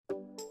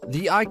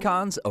The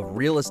Icons of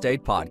Real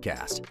Estate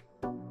Podcast.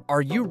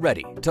 Are you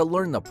ready to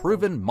learn the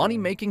proven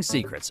money-making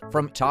secrets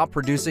from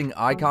top-producing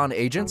Icon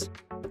agents?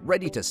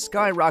 Ready to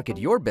skyrocket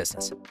your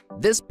business?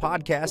 This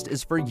podcast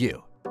is for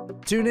you.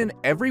 Tune in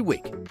every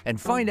week and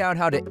find out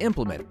how to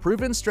implement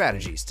proven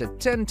strategies to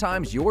 10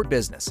 times your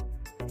business.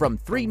 From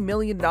 $3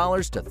 million to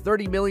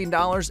 $30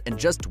 million in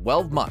just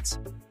 12 months.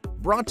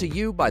 Brought to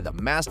you by the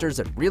Masters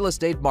in Real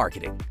Estate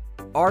Marketing,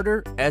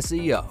 Arter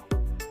SEO.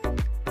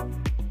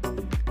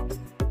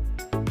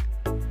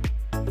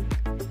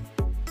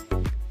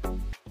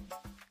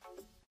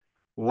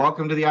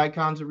 Welcome to the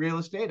Icons of Real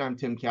Estate. I'm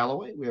Tim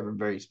Calloway. We have a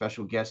very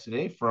special guest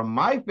today from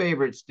my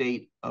favorite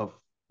state of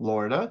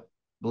Florida,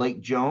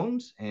 Blake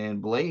Jones.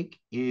 And Blake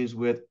is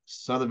with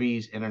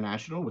Sotheby's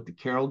International with the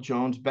Carol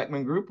Jones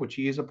Beckman Group, which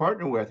he is a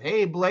partner with.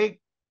 Hey,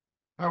 Blake,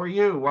 how are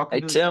you? Welcome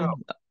Hey, to the Tim. show.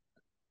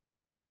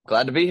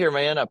 Glad to be here,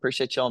 man. I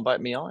appreciate y'all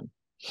inviting me on.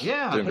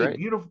 Yeah, Doing hey,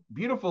 great.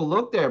 beautiful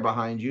look there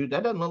behind you.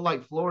 That doesn't look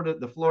like Florida,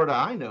 the Florida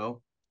I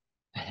know.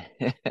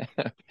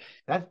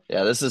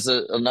 Yeah, this is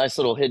a nice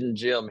little hidden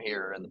gem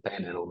here in the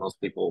Panhandle. Most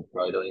people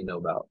probably don't even know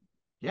about.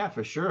 Yeah,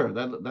 for sure.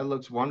 That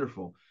looks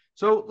wonderful.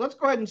 So let's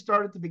go ahead and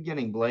start at the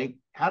beginning, Blake.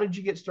 How did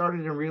you get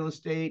started in real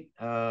estate?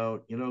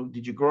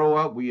 Did you grow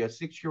up? Were you a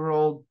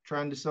 6-year-old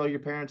trying to sell your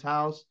parents'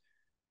 house?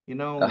 And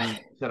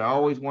said, I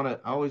always want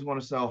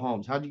to sell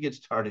homes. How'd you get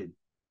started?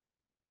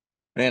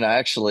 Man, I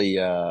actually,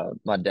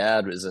 my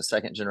dad was a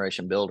second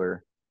generation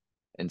builder.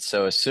 And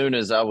so as soon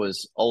as I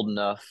was old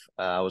enough,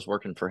 I was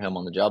working for him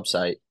on the job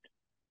site.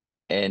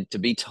 And to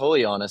be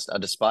totally honest, I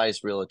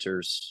despised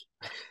realtors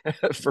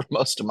for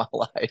most of my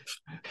life.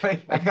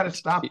 Wait, I got to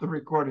stop the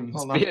recording. Just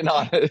Hold on. being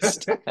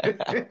honest.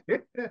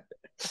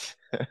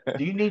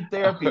 Do you need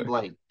therapy,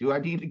 Blake? Do I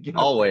need to get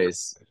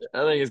Always.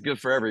 I think it's good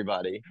for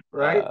everybody.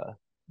 right?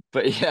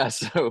 But yeah,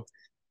 so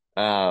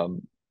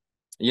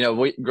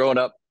we growing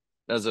up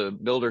as a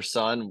builder's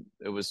son,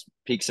 it was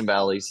peaks and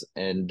valleys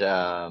and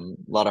a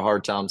lot of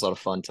hard times, a lot of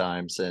fun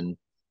times. And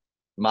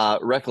my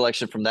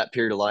recollection from that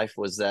period of life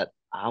was that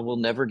I will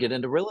never get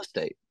into real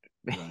estate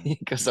Right.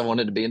 because I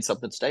wanted to be in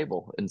something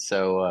stable. And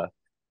so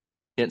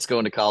hence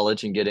going to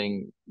college and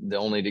getting the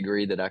only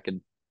degree that I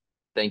could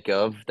think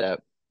of that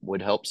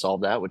would help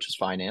solve that, which is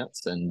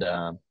finance. And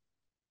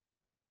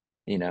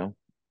you know,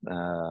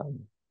 uh,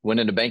 went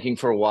into banking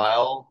for a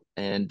while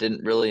and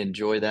didn't really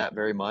enjoy that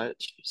very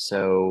much.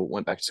 So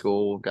went back to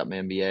school, got my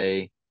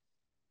MBA.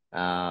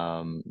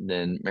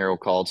 Then Merrill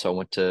called, so I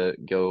went to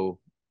go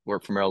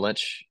work for Merrill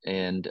Lynch.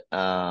 And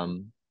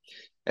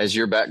as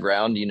your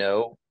background,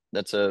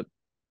 that's a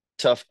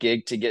tough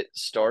gig to get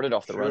started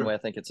off the runway. Sure. I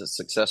think it's a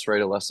success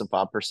rate of less than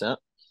 5%,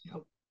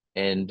 Yep.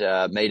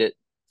 and made it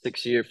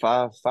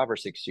 5 or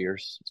 6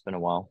 years. It's been a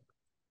while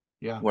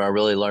Yeah. where I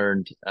really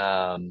learned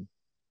how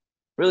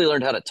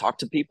to talk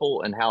to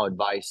people and how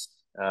advice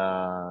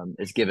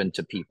is given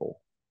to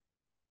people,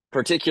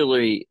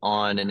 particularly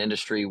on an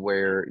industry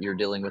where you're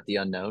dealing with the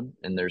unknown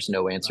and there's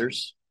no Right.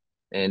 answers.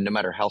 And no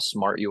matter how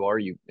smart you are,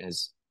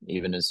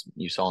 even as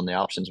you saw in the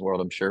options world,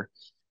 I'm sure,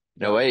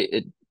 no Yep.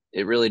 way,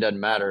 it really doesn't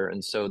matter.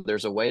 And so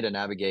there's a way to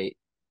navigate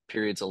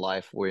periods of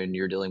life when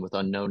you're dealing with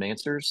unknown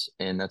answers.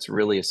 And that's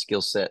really a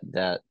skill set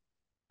that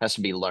has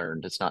to be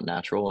learned. It's not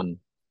natural. And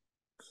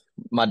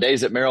my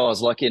days at Merrill, I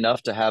was lucky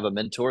enough to have a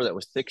mentor that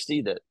was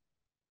 60 that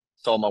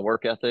saw my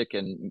work ethic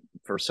and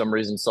for some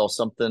reason saw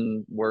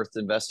something worth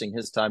investing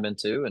his time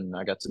into. And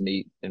I got to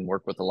meet and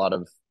work with a lot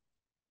of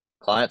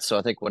clients. So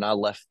I think when I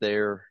left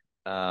there,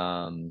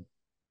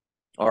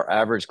 our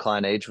average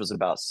client age was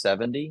about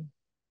 70.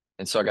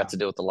 And so I got Yeah. to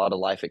deal with a lot of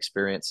life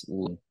experience.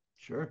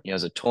 Sure.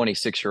 As a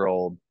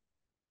 26-year-old,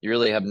 you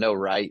really have no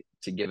right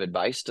to give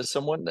advice to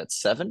someone that's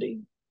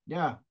 70.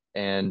 Yeah.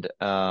 And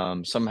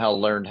somehow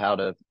learned how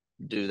to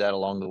do that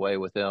along the way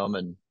with them.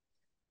 And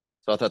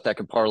so I thought that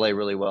could parlay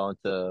really well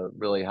into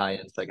really high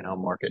end second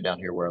home market down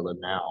here where I live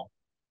now.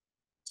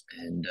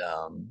 And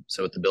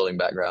so with the building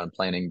background,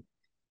 planning,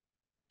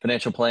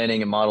 financial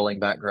planning and modeling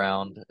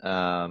background,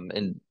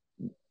 and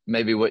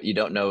maybe what you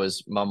don't know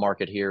is my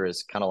market here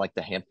is kind of like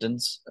the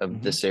Hamptons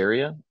of this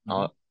area.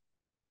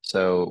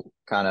 So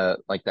kind of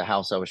like the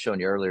house I was showing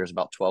you earlier is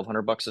about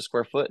 $1,200 a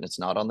square foot, and it's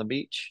not on the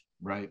beach.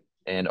 Right.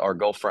 And our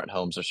Gulf front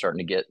homes are starting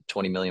to get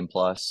 20 million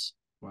plus.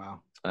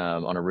 Wow.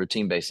 On a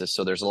routine basis.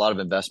 So there's a lot of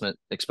investment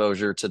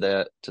exposure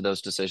to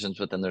those decisions,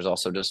 but then there's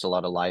also just a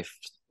lot of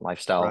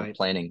lifestyle Right.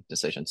 planning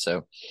decisions.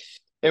 So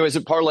anyways,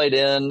 it parlayed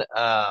in.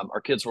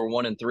 Our kids were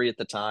 1 and 3 at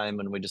the time,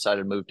 and we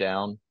decided to move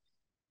down.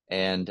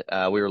 And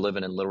we were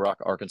living in Little Rock,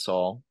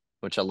 Arkansas,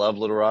 which I love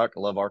Little Rock. I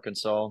love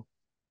Arkansas.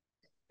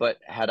 But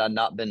had I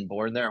not been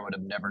born there, I would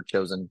have never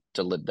chosen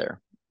to live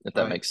there, if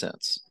that Right. makes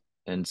sense.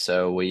 And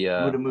so we You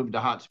would have moved to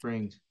Hot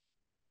Springs.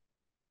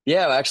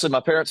 yeah, actually,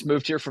 my parents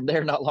moved here from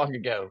there not long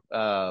ago.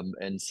 And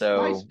Nice.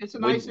 so It's a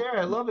nice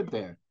area. I love it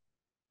there.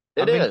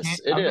 I've it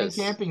I've been is.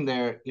 camping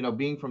there,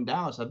 being from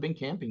Dallas. I've been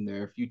camping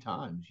there a few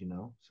times.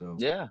 So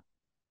Yeah,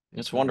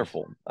 it's it's nice.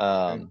 wonderful.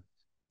 Right.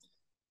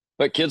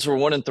 But kids were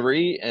 1 and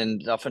 3,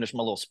 and I'll finish my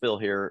little spill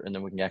here, and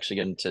then we can actually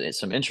get into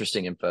some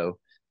interesting info.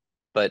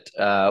 But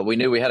we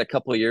knew we had a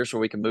couple of years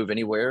where we could move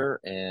anywhere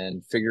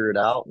and figure it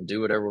out and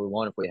do whatever we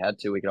want. If we had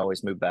to, we could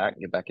always move back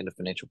and get back into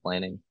financial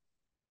planning.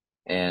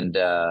 And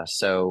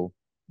so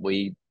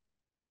we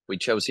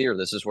chose here.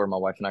 This is where my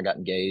wife and I got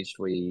engaged.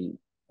 We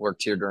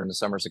worked here during the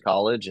summers of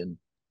college, and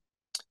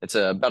it's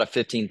about a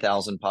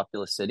 15,000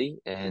 populous city,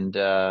 and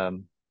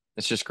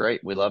it's just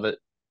great. We love it.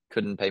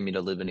 Couldn't pay me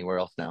to live anywhere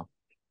else now.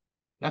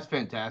 That's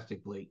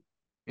fantastic, Blake.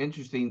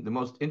 Interesting. The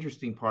most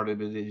interesting part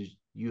of it is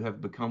you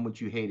have become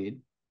what you hated.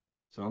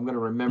 So I'm going to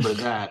remember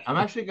that. I'm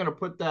actually going to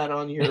put that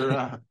on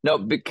your. No,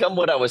 become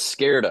what I was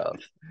scared of.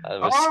 I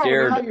was Oh, now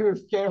scared you're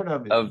scared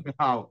of it. of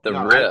No, the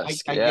no,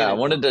 risk. I Yeah, get I it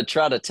wanted though. to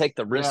try to take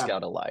the risk Yeah,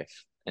 out of life,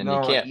 and you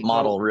no, can't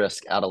model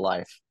risk out of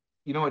life.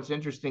 what's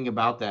interesting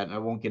about that, and I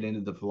won't get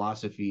into the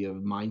philosophy of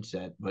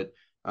mindset, but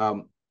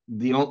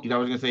the only, I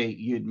was going to say,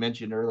 you had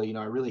mentioned earlier,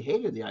 I really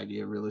hated the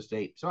idea of real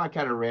estate, so I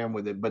kind of ran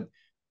with it. But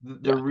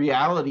the Yeah.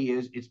 reality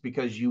is, it's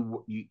because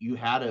you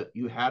had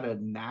a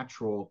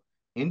natural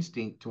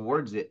instinct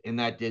towards it, and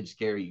that did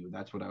scare you.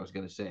 That's what I was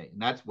going to say,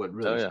 and that's what Oh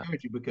really yeah.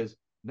 scared you, because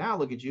now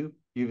look at you,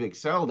 you've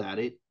excelled at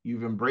it,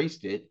 you've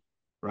embraced it,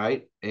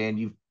 right,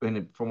 and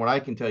from what I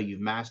can tell, you've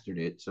mastered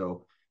it.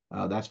 So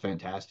that's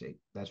fantastic.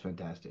 That's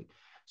fantastic.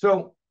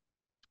 So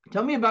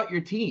tell me about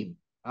your team.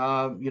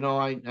 I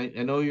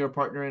know you're a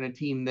partner in a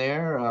team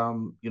there.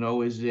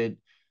 Is it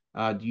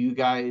do you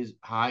guys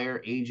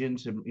hire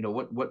agents, and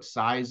what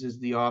size is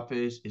the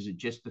office? Is it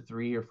just the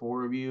three or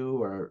four of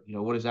you, or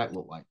what does that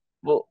look like?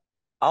 Well,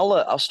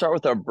 I'll start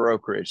with our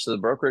brokerage. So the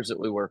brokerage that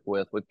we work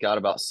with, we've got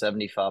about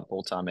 75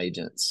 full-time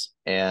agents,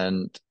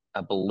 and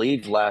I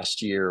believe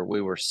last year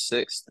we were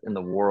sixth in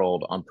the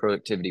world on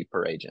productivity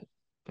per agent.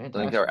 I think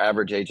our Fantastic.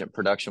 average agent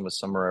production was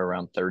somewhere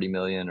around 30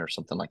 million or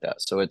something like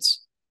that. So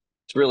it's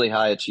really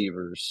high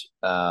achievers.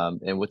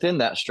 And within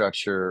that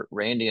structure,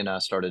 Randy and I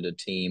started a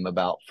team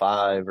about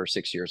 5 or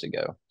 6 years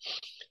ago.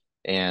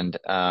 And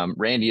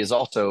Randy is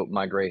also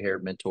my gray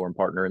haired mentor and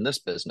partner in this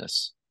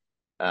business,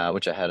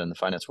 which I had in the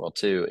finance world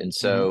too. And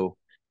Mm-hmm.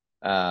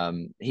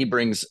 so he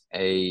brings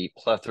a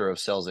plethora of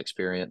sales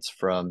experience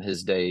from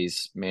his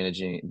days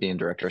managing, being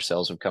director of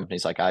sales of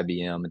companies like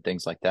IBM and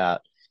things like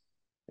that.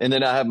 And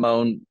then I have my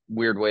own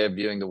weird way of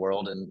viewing the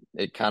world, and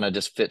it kind of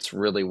just fits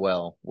really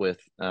well with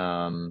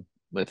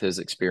his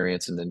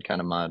experience, and then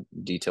kind of my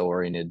detail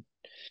oriented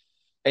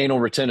anal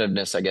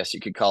retentiveness, I guess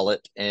you could call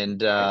it.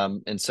 Right.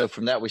 And so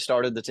from that we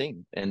started the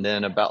team. And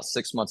then about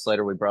 6 months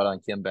later we brought on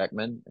Kim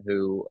Beckman,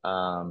 who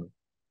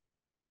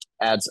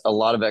adds a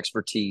lot of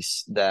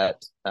expertise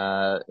that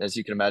as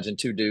you can imagine,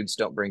 two dudes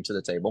don't bring to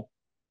the table,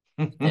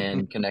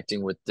 and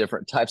connecting with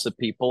different types of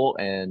people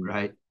and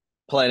Right.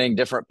 planning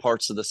different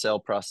parts of the sale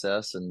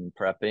process and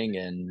prepping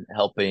and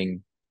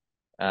helping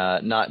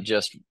not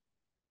just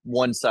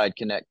one side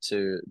connect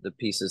to the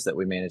pieces that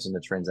we manage in the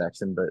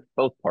transaction, but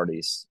both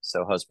parties,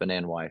 so husband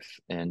and wife.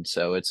 And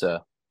so it's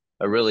a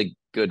really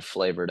good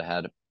flavor to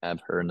have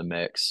her in the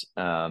mix.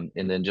 And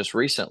then just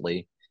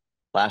recently,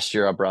 last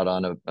year, I brought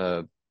on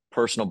a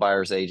personal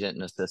buyer's agent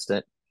and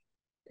assistant,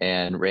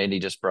 and Randy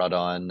just brought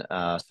on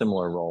a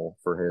similar role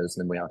for his.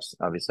 And then we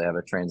obviously have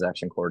a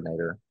transaction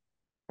coordinator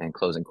and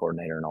closing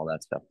coordinator and all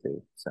that stuff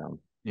too. So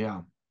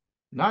Yeah.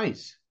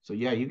 Nice. So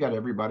yeah, you got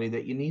everybody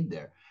that you need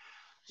there.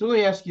 So let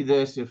me ask you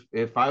this: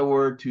 if I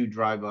were to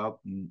drive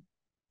up, and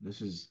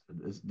this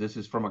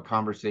is from a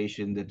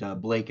conversation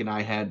that Blake and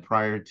I had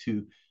prior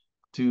to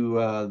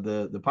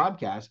the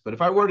podcast. But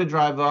if I were to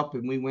drive up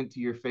and we went to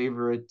your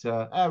favorite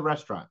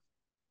restaurant,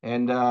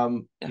 and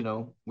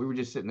yeah, we were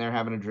just sitting there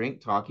having a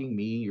drink, talking,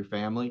 me, your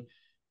family,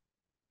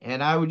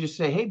 and I would just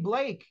say, "Hey,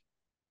 Blake,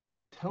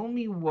 tell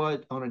me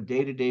what on a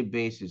day-to-day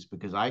basis,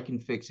 because I can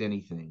fix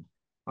anything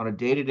on a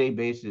day-to-day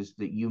basis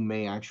that you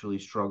may actually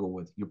struggle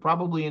with. You're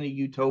probably in a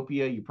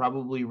utopia, you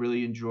probably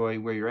really enjoy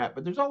where you're at,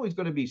 but there's always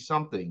going to be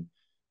something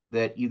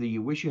that either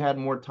you wish you had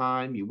more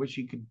time, you wish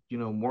you could,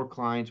 more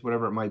clients,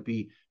 whatever it might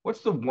be.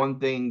 What's the one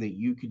thing that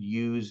you could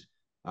use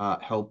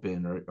help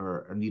in,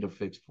 or need a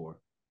fix for?"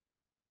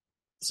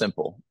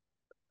 simple.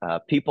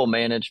 People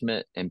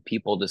management and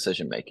people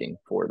decision making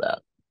for that.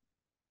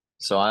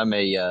 So I'm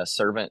a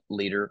servant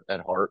leader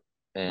at heart,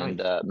 and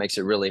Nice. it makes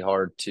it really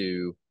hard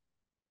to.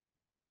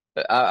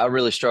 I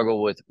really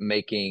struggle with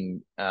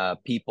making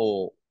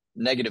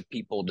negative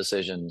people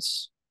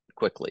decisions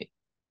quickly.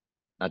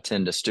 I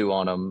tend to stew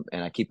on them,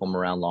 and I keep them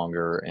around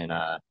longer, and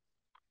I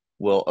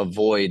will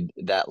avoid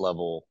that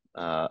level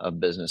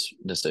of business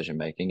decision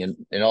making.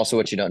 And also,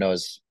 what you don't know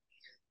is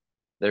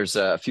there's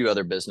a few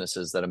other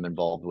businesses that I'm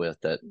involved with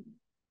that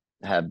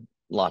have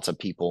lots of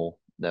people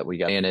that we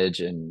got to manage,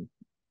 and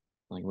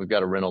like we've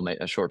got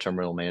a short-term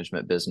rental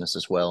management business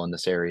as well in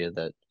this area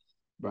that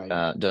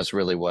Right. does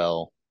really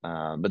well.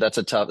 But that's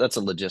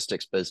a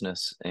logistics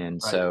business, and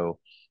Right. so.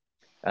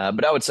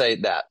 But I would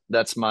say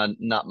that's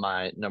not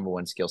my number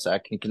one skill set. I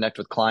can connect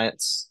with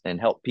clients and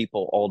help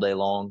people all day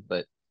long,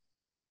 but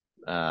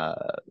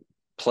uh,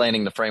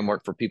 planning the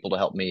framework for people to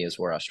help me is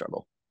where I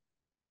struggle.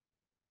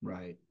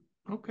 Right.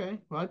 Okay.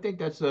 Well, I think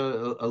that's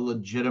a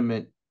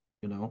legitimate,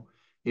 you know,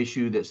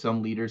 issue that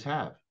some leaders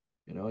have.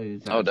 Oh,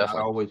 It's not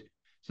definitely. always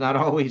it's not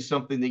always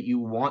something that you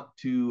want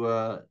to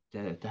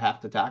have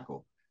to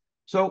tackle.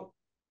 So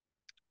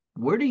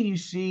where do you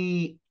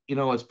see,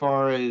 as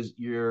far as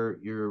your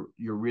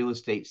real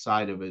estate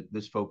side of it,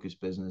 this focus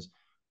business,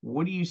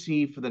 what do you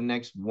see for the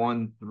next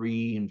 1,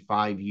 3, and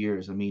 5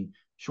 years? I mean,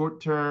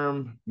 short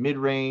term, mid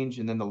range,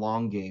 and then the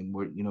long game.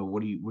 What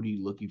are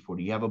you looking for?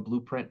 Do you have a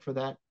blueprint for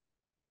that?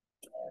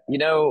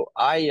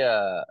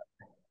 I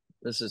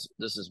this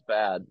is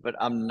bad, but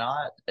I'm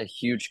not a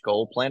huge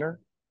goal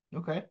planner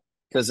Okay.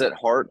 because at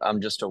heart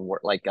I'm just a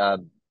work like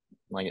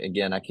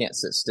again, I can't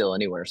sit still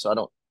anywhere. So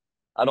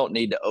I don't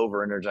need to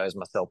over energize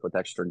myself with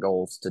extra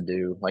goals to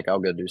do. Like I'll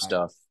go do Right.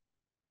 stuff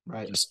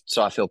Right. just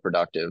so I feel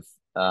productive.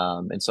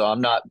 And so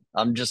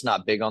I'm just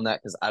not big on that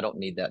because I don't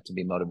need that to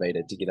be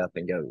motivated to get up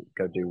and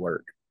go do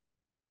work.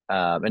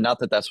 And not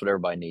that that's what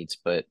everybody needs,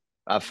 but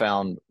I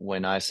found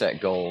when I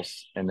set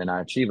goals and then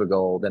I achieve a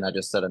goal, then I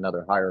just set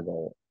another higher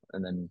goal.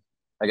 And then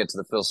I get to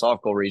the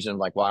philosophical region,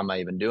 like, why am I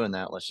even doing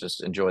that? Let's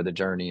just enjoy the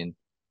journey and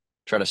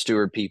try to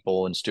steward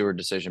people and steward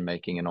decision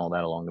making and all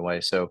that along the way.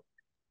 So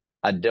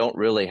I don't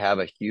really have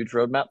a huge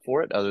roadmap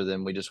for it other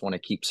than we just want to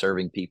keep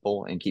serving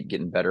people and keep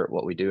getting better at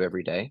what we do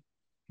every day.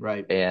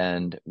 Right.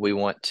 And we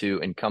want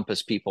to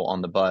encompass people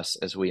on the bus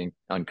as we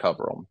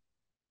uncover them.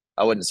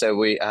 I wouldn't say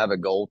we have a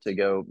goal to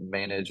go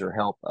manage or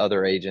help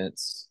other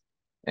agents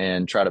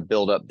and try to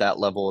build up that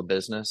level of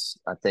business.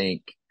 I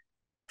think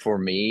for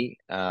me,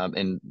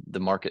 in the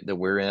market that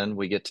we're in,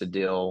 we get to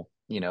deal,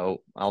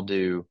 I'll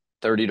do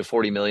 30 to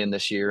 40 million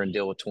this year and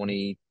deal with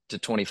 20 to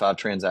 25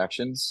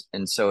 transactions.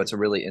 And so it's a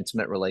really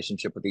intimate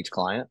relationship with each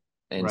client.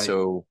 And Right.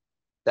 so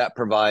that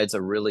provides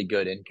a really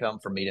good income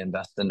for me to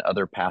invest in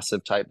other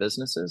passive type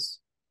businesses.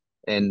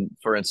 And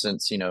for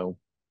instance,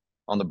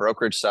 on the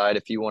brokerage side,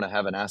 if you want to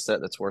have an asset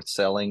that's worth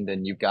selling,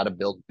 then you've got to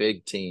build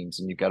big teams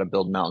and you've got to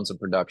build mountains of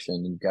production.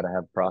 And you've got to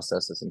have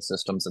processes and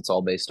systems. That's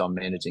all based on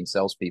managing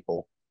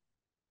salespeople.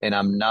 And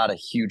I'm not a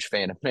huge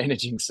fan of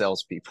managing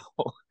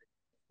salespeople.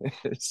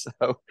 so,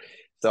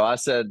 so I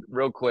said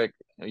real quick,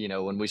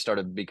 when we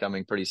started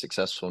becoming pretty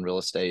successful in real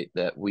estate,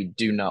 that we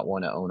do not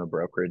want to own a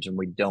brokerage and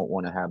we don't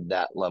want to have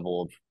that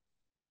level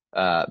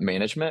of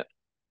management.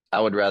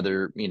 I would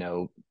rather,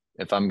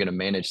 if I'm going to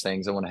manage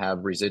things, I want to have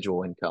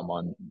residual income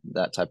on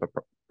that type of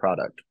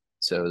product.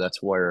 So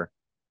that's where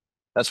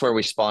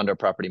we spawned our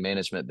property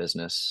management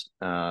business,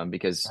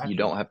 because you Gotcha.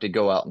 don't have to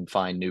go out and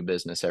find new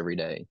business every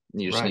day.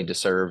 You just need Right. to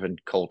serve and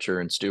culture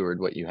and steward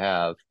what you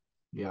have.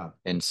 Yeah.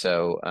 And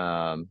so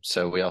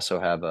we also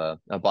have a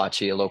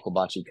local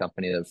bocce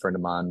company that a friend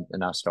of mine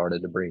and I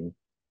started to bring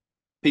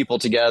people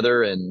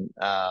together. And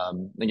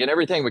again,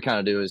 everything we kind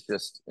of do is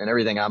just, and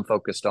everything I'm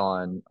focused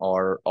on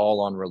are all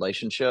on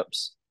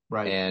relationships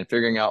Right. and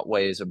figuring out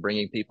ways of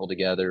bringing people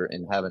together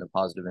and having a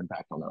positive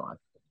impact on their life.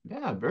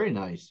 Yeah. Very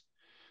nice.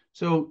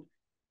 So,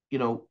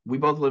 we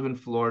both live in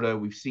Florida.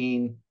 We've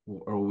seen,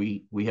 or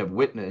we have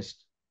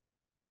witnessed,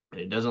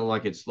 and it doesn't look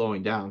like it's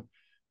slowing down,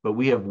 but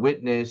we have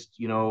witnessed,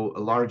 a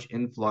large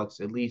influx,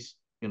 at least,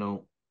 in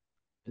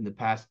the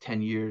past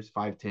 10 years,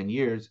 5, 10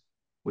 years,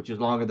 which is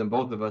longer than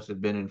both of us have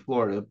been in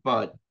Florida,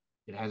 but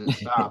it hasn't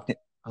stopped.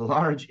 A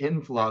large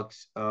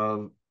influx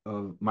of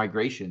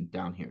migration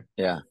down here.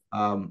 Yeah.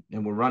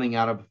 And we're running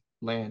out of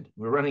land.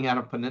 We're running out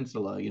of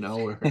peninsula,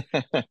 or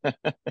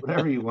The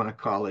whatever you want to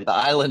call it.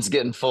 island's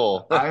getting The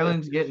full.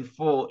 island's getting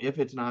full if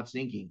it's not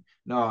sinking.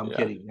 No, I'm Yeah.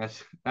 kidding.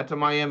 That's a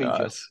Miami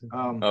joke.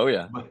 Oh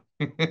yeah. But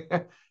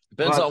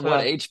Depends but on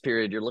what age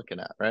period you're looking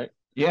at, right?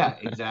 yeah,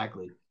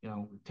 exactly.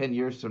 10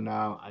 years from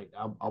now,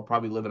 I'll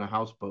probably live in a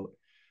houseboat.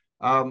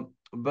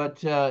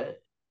 But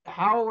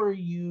how are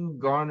you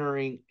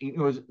garnering?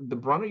 Is the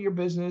brunt of your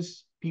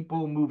business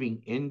people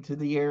moving into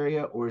the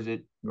area, or is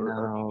it, or do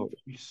No,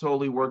 you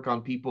solely work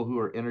on people who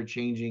are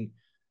interchanging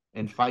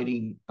and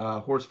fighting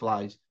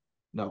horseflies?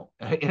 No,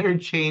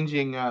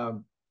 interchanging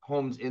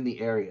homes in the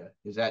area.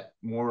 Is that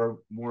more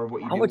of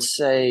what you I deal would with?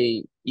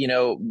 say,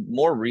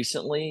 more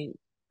recently,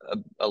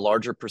 a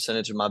larger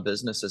percentage of my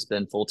business has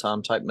been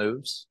full-time type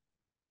moves.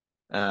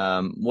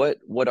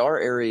 What our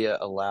area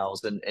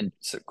allows, and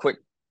so quick,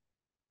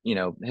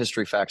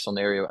 history facts on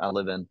the area I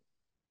live in.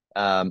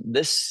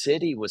 This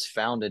city was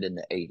founded in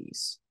the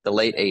 80s, the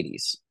late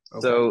 80s.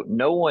 Okay. So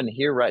no one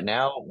here right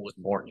now was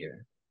born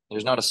here.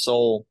 There's not a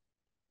soul.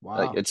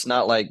 Like Wow. it's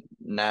not like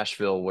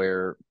Nashville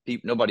where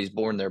nobody's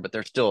born there, but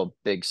there's still a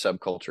big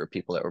subculture of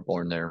people that were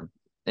born there.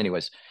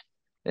 Anyways,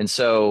 and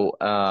so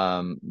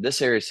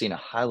this area's seen a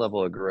high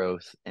level of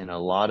growth and a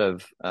lot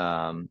of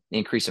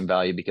increase in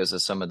value because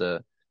of some of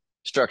the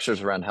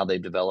structures around how they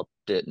developed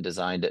it and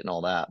designed it and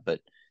all that. But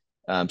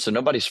so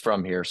nobody's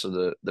from here.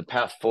 So the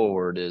path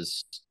forward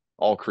is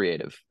all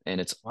creative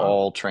and it's Wow.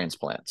 all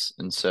transplants.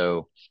 And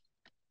so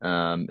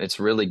it's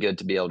really good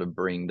to be able to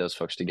bring those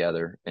folks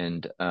together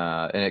and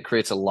it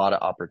creates a lot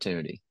of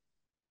opportunity,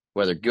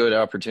 whether good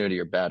opportunity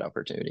or bad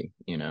opportunity,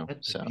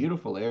 That's a so.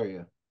 beautiful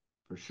area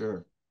for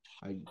sure.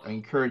 I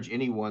encourage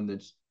anyone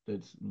that's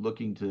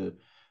looking to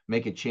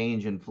make a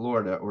change in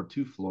Florida or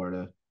to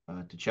Florida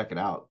to check it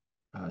out,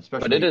 But it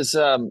especially is,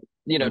 to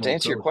Emerald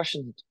answer your Coast.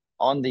 question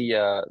on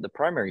the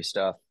primary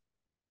stuff,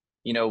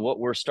 what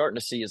we're starting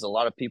to see is a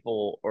lot of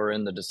people are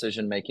in the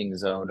decision-making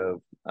zone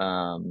of,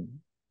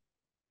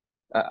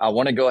 I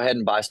want to go ahead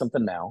and buy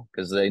something now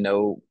because they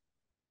know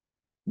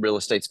real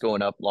estate's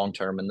going up long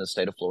term in the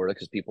state of Florida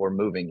because people are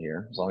moving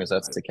here. As long as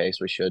that's Right. the case,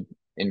 we should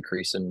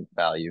increase in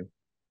value.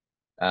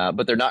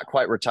 But they're not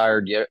quite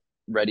retired yet,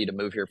 ready to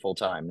move here full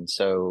time. And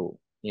so,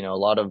 a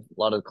lot of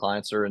the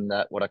clients are in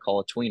that what I call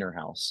a tweener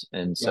house,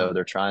 and Yeah. so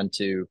they're trying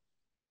to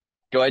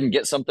go ahead and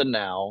get something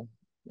now.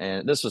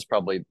 And this was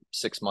probably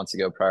 6 months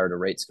ago, prior to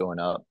rates going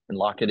up, and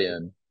lock it Right.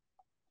 in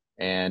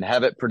and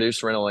have it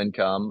produce rental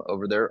income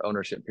over their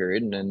ownership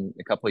period. And in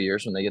a couple of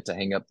years, when they get to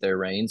hang up their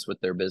reins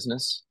with their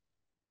business,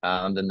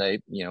 then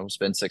they,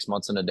 spend 6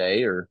 months in a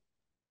day or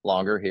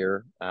longer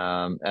here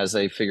as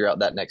they figure out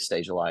that next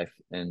stage of life.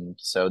 And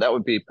so that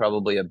would be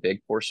probably a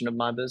big portion of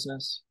my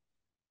business,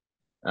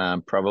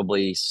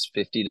 probably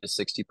 50 to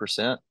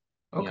 60%.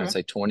 I'd Okay.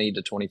 say 20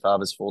 to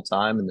 25 is full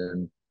time. And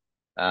then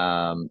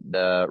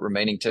the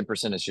remaining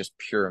 10% is just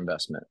pure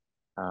investment,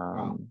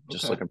 Wow.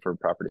 just Okay. looking for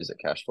properties that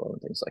cash flow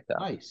and things like that.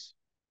 Nice.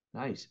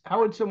 Nice.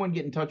 How would someone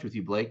get in touch with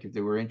you, Blake, if they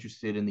were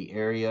interested in the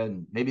area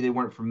and maybe they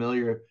weren't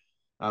familiar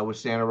with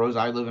Santa Rosa?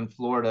 I live in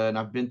Florida and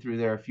I've been through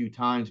there a few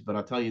times, but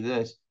I'll tell you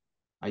this,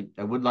 I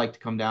would like to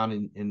come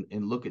down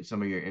and look at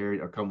some of your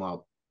area or come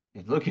out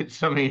and look at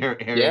some of your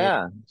area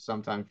Yeah.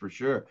 sometime for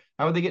sure.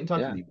 How would they get in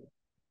touch with Yeah. you?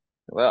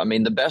 Well, I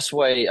mean, the best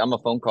way, I'm a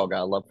phone call guy.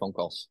 I love phone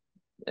calls,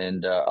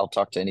 and I'll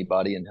talk to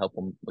anybody and help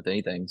them with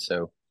anything.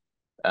 So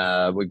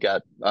we've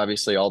got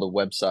obviously all the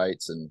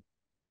websites and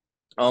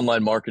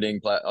online marketing,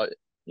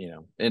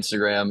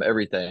 Instagram,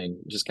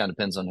 everything. Just kind of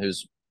depends on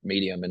whose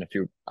medium. And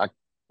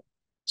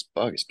this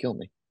bug is killing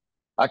me.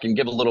 I can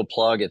give a little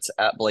plug. It's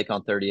at Blake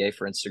on 38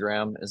 for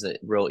Instagram. Is a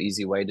real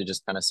easy way to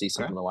just kind of see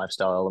some Okay. of the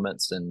lifestyle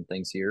elements and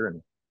things here.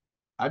 And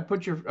I'd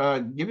put your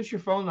give us your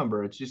phone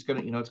number. It's just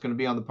gonna, it's gonna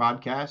be on the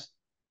podcast.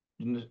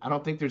 And I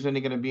don't think there's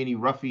gonna be any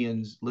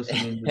ruffians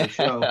listening to the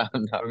show no,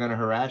 who are gonna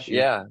harass you.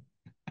 yeah,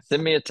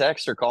 send me a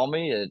text or call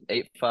me at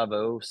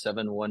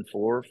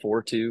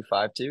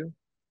 850-714-4252.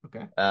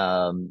 Okay.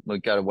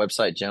 We've got a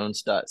website,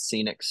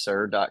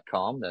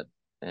 jones.scenicsir.com.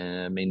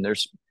 I mean,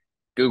 there's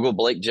Google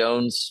Blake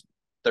Jones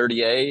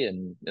 30A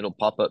and it'll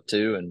pop up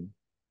too. And,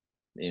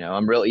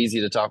 I'm real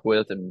easy to talk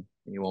with and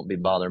you won't be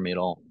bothering me at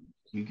all.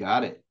 You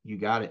got it. You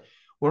got it.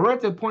 Well, we're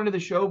at the point of the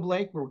show,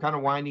 Blake. We're kind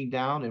of winding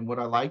down, and what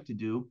I like to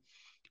do,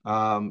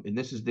 and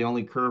this is the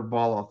only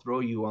curveball I'll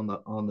throw you on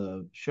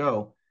the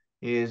show,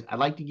 is I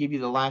like to give you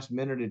the last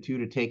minute or two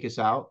to take us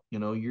out.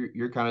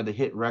 You're kind of the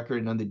hit record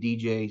and I'm the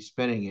DJ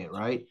spinning it,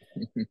 right?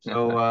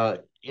 So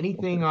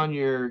anything on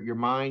your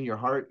mind, your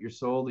heart, your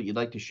soul that you'd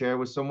like to share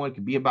with someone? It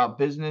could be about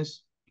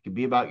business, it could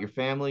be about your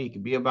family, it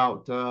could be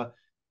about how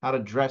to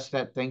dress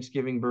that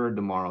Thanksgiving bird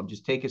tomorrow.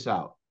 Just take us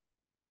out.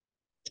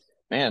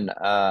 Man,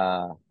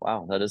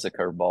 wow, that is a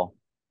curveball.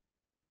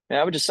 Yeah,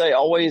 I would just say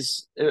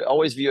always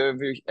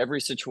view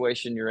every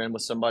situation you're in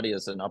with somebody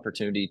as an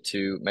opportunity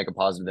to make a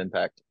positive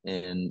impact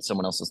in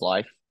someone else's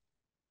life.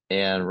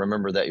 And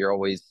remember that you're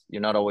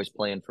not always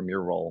playing from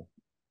your role.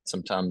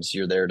 Sometimes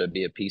you're there to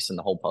be a piece in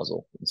the whole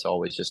puzzle. And so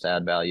always just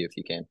add value if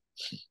you can.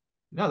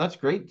 No, that's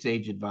great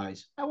sage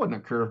advice. That wasn't a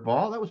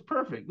curveball. That was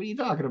perfect. What are you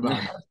talking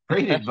about? That's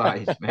great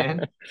advice,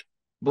 man.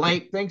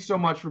 Blake, thanks so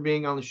much for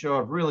being on the show.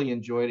 I've really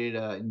enjoyed it.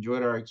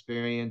 Enjoyed our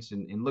experience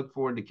and look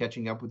forward to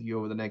catching up with you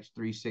over the next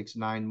 3, 6,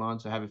 9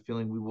 months. I have a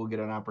feeling we will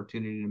get an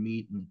opportunity to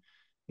meet and,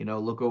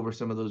 look over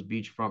some of those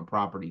beachfront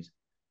properties.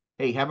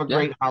 Hey, have a Yeah.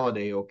 great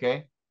holiday,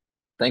 okay?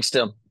 Thanks,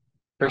 Tim. Yep.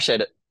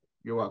 Appreciate it.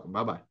 You're welcome.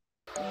 Bye bye.